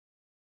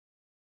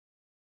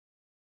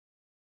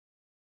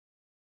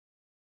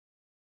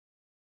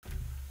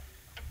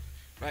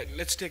Right,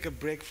 let's take a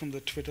break from the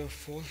Twitter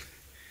fall.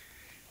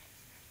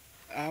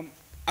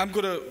 I'm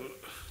going to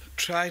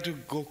try to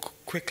go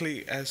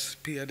quickly as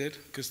Pia did,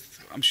 because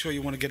I'm sure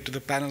you want to get to the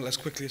panel as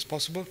quickly as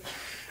possible.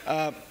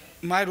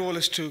 My role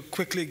is to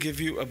quickly give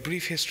you a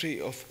brief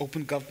history of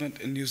open government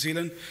in New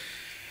Zealand.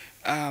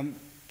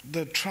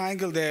 The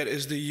triangle there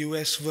is the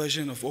US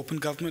version of open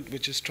government,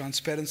 which is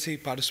transparency,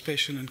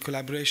 participation, and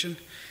collaboration.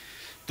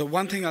 The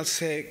one thing I'll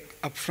say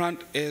up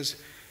front is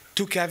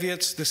two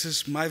caveats. This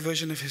is my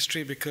version of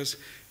history because it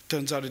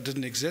turns out it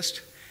didn't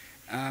exist.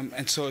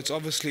 And so it's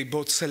obviously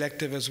both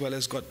selective as well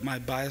as got my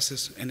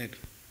biases in it.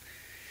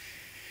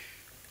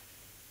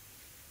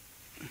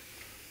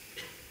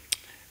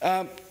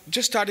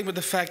 Just starting with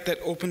the fact that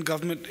open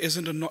government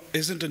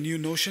isn't a new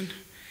notion.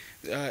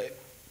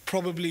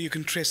 Probably you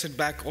can trace it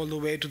back all the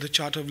way to the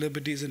Charter of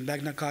Liberties and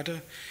Magna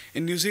Carta.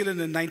 In New Zealand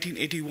in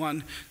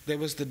 1981, there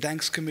was the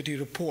Danks Committee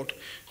report,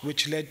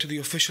 which led to the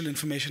Official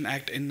Information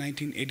Act in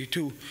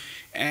 1982.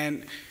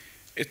 And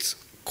it's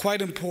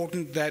quite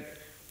important that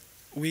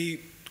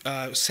we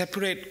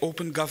separate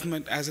open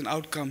government as an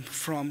outcome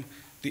from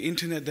the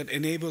internet that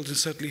enables and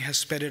certainly has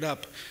sped it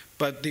up.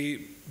 But the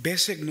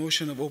basic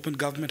notion of open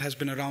government has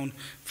been around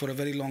for a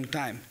very long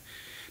time.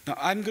 Now,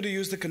 I'm going to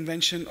use the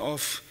convention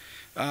of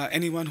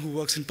anyone who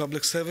works in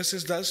public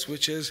services does,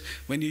 which is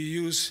when you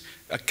use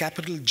a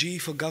capital G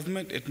for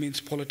government, it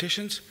means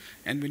politicians,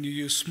 and when you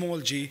use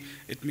small g,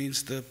 it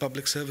means the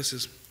public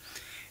services.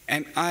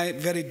 And I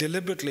very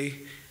deliberately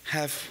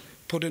have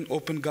put in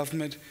open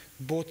government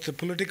both the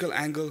political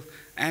angle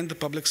and the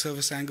public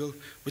service angle,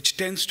 which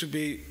tends to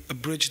be a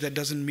bridge that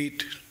doesn't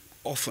meet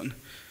often,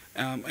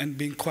 and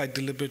being quite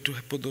deliberate to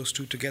put those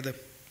two together.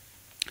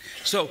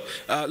 So,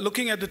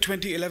 looking at the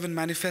 2011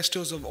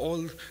 manifestos of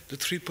all the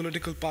three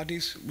political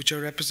parties which are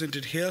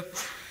represented here,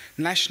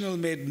 National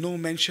made no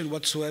mention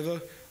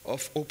whatsoever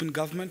of open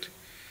government.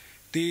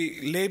 The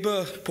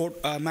Labour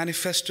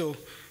manifesto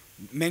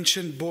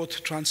mentioned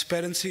both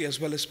transparency as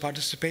well as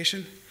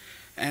participation,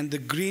 and the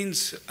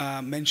Greens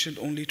mentioned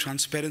only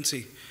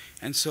transparency.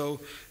 And so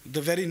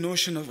the very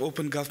notion of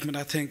open government,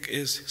 I think,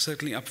 is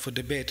certainly up for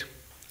debate.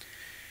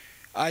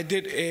 I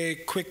did a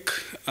quick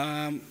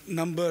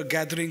number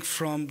gathering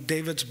from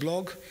David's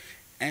blog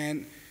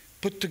and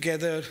put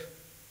together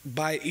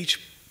by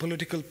each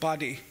political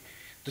party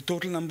the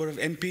total number of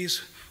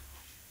MPs,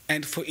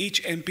 and for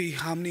each MP,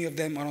 how many of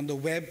them are on the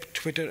web,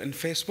 Twitter, and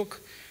Facebook.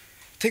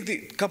 I think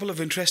a couple of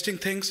interesting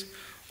things.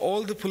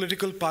 All the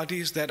political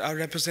parties that are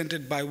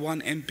represented by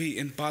one MP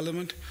in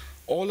Parliament,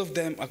 all of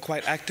them are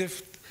quite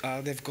active.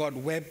 They've got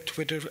web,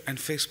 Twitter, and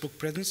Facebook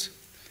presence.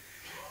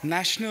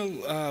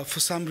 National, for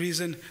some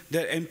reason,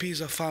 their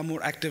MPs are far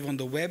more active on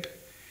the web.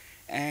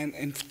 And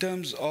in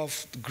terms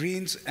of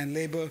Greens and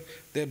Labour,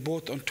 they're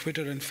both on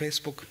Twitter and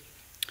Facebook.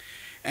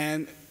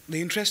 And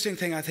the interesting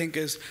thing, I think,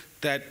 is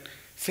that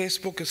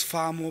Facebook is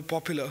far more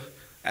popular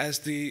as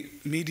the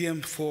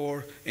medium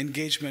for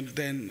engagement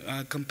than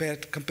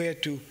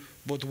compared to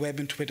both web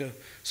and Twitter.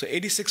 So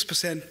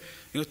 86%,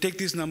 take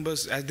these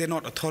numbers as they're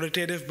not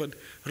authoritative, but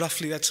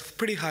roughly that's a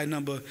pretty high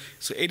number.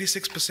 So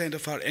 86%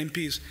 of our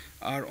MPs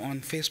are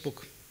on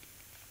Facebook.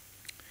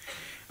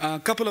 A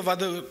couple of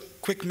other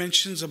quick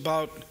mentions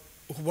about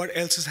what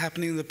else is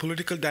happening in the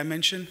political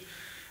dimension.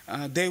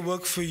 They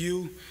Work For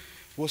You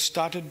was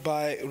started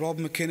by Rob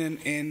McKinnon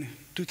in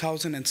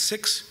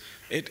 2006.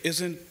 It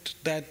isn't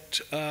that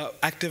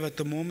active at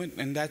the moment,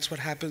 and that's what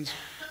happens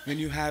when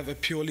you have a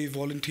purely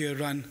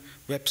volunteer-run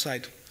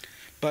website.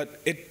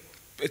 But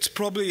it's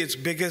probably its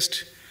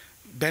biggest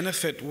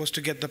benefit was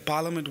to get the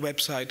Parliament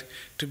website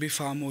to be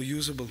far more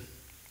usable.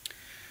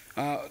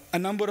 A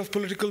number of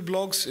political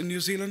blogs in New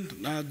Zealand,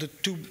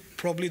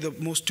 probably the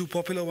most two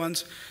popular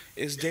ones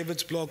is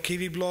David's blog,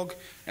 Kiwi blog,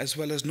 as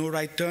well as No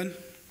Right Turn.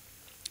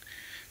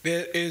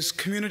 There is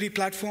community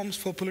platforms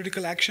for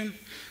political action,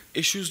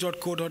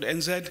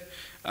 issues.co.nz.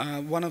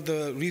 One of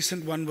the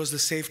recent one was the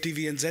Save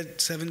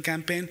TVNZ 7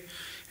 campaign.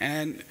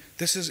 And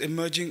this is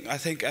emerging, I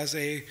think, as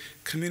a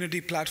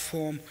community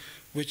platform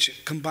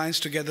which combines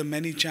together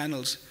many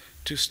channels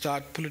to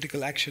start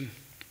political action.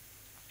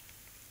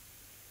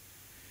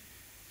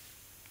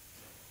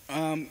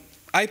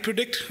 I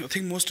predict, I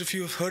think most of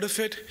you have heard of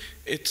it,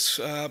 it's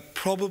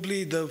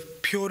probably the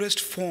purest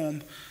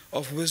form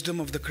of wisdom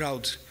of the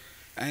crowds.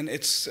 And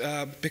it's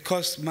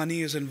because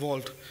money is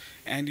involved,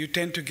 and you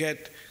tend to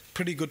get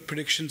pretty good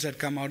predictions that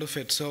come out of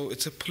it. So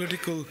it's a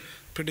political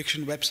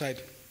prediction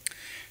website.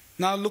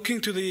 Now looking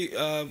to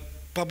the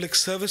public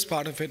service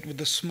part of it with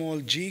the small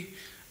g,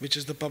 which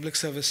is the public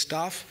service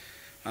staff,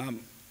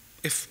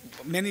 if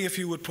many of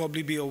you would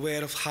probably be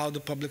aware of how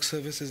the public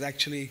service is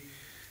actually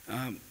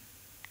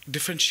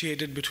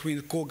differentiated between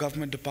the core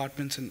government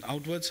departments and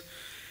outwards.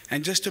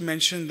 And just to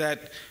mention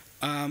that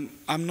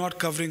I'm not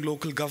covering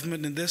local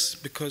government in this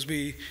because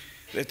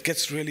it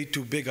gets really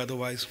too big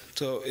otherwise.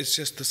 So it's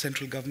just the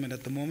central government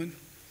at the moment.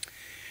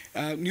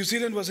 New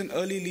Zealand was an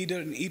early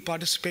leader in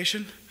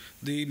e-participation.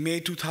 The May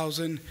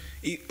 2000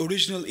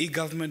 original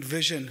e-government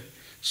vision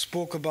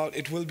spoke about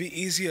it will be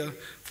easier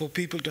for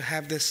people to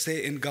have their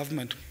say in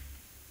government.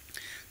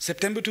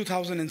 September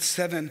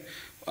 2007,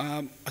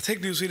 I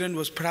think New Zealand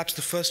was perhaps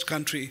the first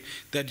country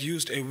that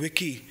used a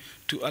wiki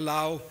to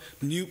allow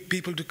new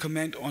people to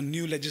comment on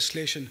new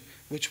legislation,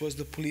 which was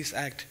the Police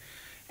Act.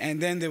 And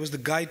then there was the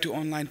Guide to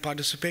Online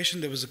Participation.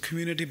 There was a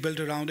community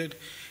built around it,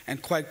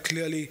 and quite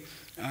clearly,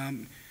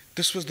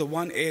 this was the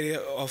one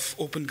area of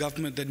open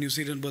government that New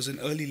Zealand was an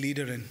early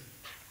leader in.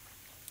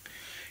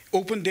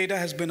 Open data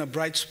has been a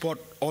bright spot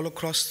all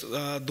across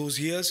those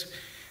years.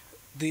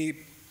 The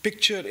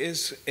picture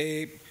is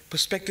a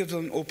perspective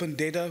on open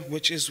data,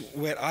 which is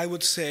where I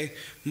would say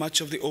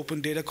much of the open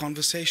data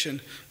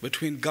conversation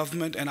between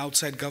government and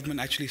outside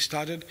government actually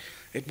started.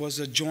 It was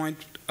a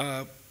joint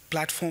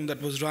platform that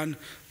was run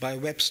by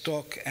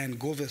Webstock and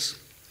Govis.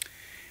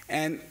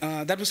 And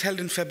that was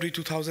held in February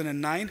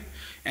 2009.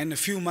 And a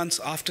few months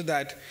after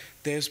that,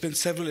 there's been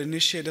several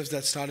initiatives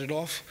that started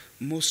off,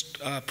 most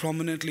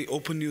prominently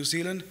Open New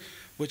Zealand,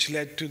 which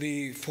led to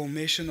the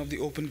formation of the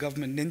Open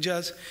Government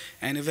Ninjas,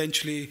 and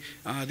eventually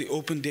the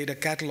Open Data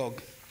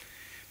Catalog.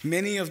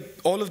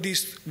 All of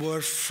these were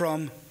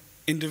from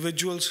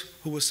individuals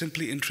who were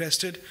simply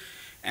interested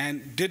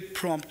and did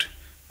prompt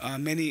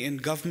many in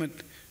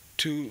government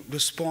to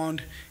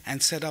respond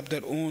and set up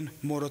their own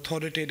more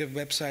authoritative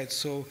websites.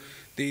 So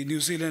the New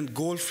Zealand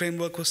Goal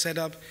Framework was set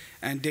up,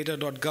 and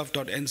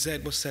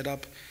data.gov.nz was set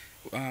up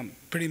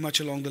pretty much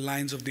along the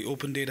lines of the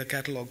Open Data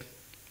Catalog.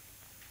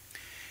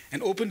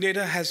 And open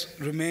data has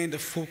remained a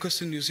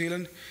focus in New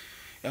Zealand.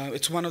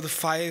 It's one of the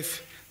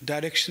 5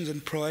 directions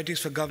and priorities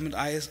for government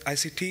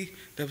ICT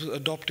that was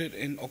adopted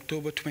in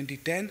October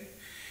 2010.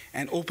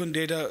 And open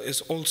data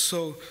is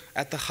also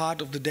at the heart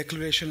of the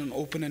Declaration on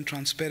Open and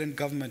Transparent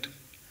Government.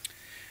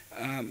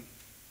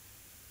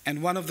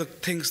 And one of the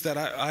things that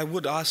I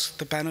would ask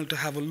the panel to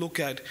have a look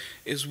at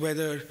is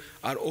whether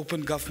our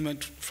open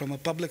government from a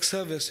public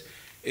service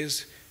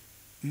is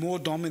more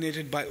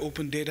dominated by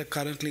open data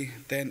currently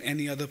than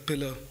any other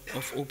pillar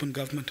of open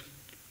government.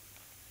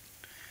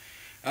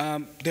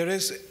 There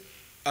is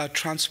a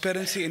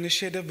transparency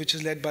initiative which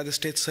is led by the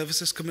State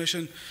Services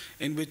Commission,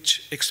 in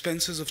which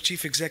expenses of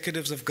chief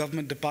executives of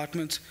government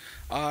departments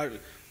are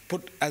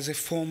put as a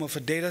form of a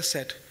data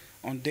set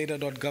on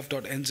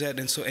data.gov.nz,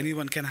 and so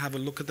anyone can have a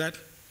look at that.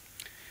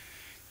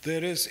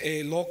 There is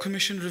a Law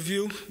Commission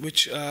review,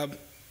 which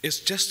is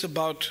just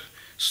about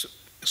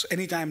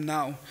any time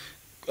now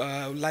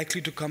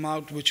likely to come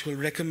out, which will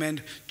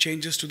recommend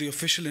changes to the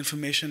Official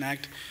Information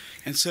Act,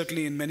 and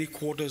certainly in many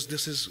quarters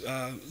this is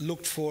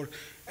looked for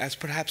as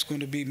perhaps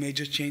going to be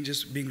major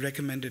changes being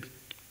recommended.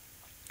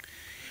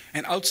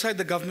 And outside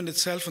the government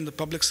itself, in the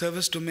public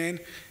service domain,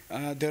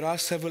 there are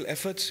several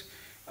efforts.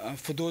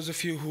 For those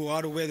of you who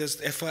are aware,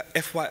 there's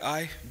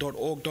fyi.org.nz,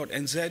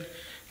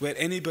 where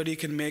anybody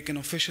can make an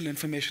Official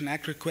Information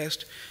Act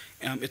request.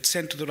 It's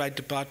sent to the right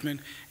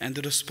department, and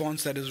the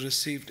response that is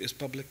received is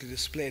publicly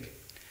displayed.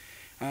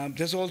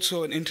 There's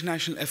also an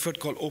international effort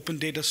called Open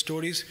Data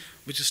Stories,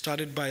 which is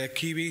started by a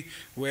Kiwi,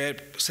 where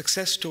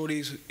success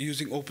stories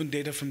using open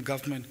data from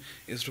government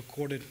is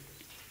recorded.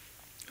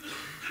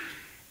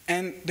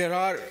 And there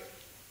are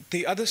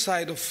the other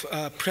side of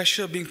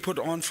pressure being put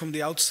on from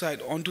the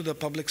outside onto the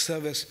public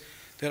service.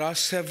 There are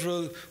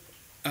several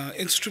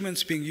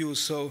instruments being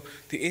used. So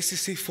the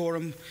ACC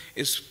forum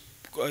is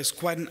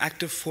quite an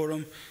active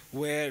forum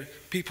where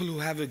people who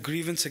have a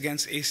grievance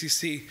against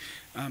ACC,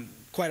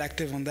 quite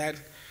active on that.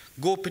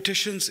 Go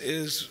Petitions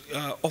is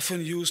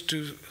often used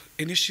to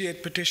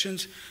initiate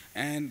petitions,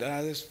 and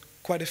there's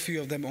quite a few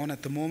of them on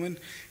at the moment.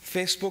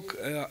 Facebook,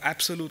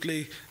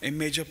 absolutely a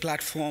major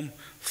platform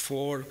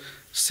for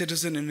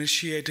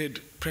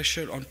citizen-initiated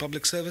pressure on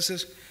public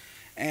services.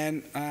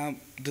 And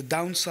the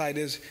downside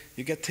is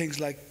you get things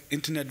like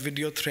internet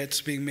video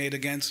threats being made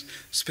against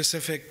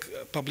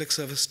specific public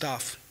service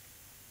staff.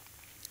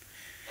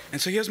 And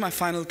so here's my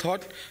final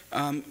thought.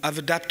 I've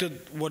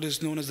adapted what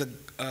is known as the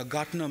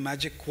Gartner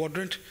Magic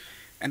Quadrant,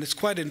 and it's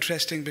quite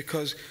interesting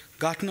because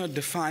Gartner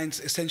defines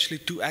essentially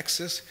 2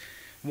 axes.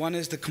 One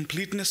is the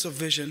completeness of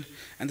vision,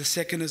 and the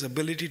second is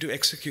ability to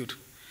execute.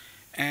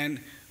 And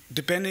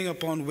depending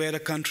upon where a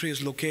country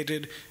is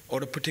located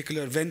or a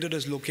particular vendor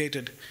is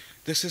located,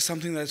 this is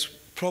something that's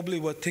probably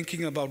worth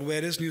thinking about.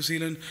 Where is New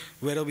Zealand?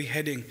 Where are we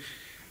heading?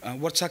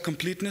 What's our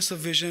completeness of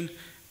vision,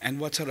 and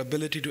what's our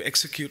ability to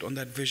execute on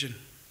that vision?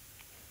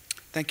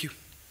 Thank you.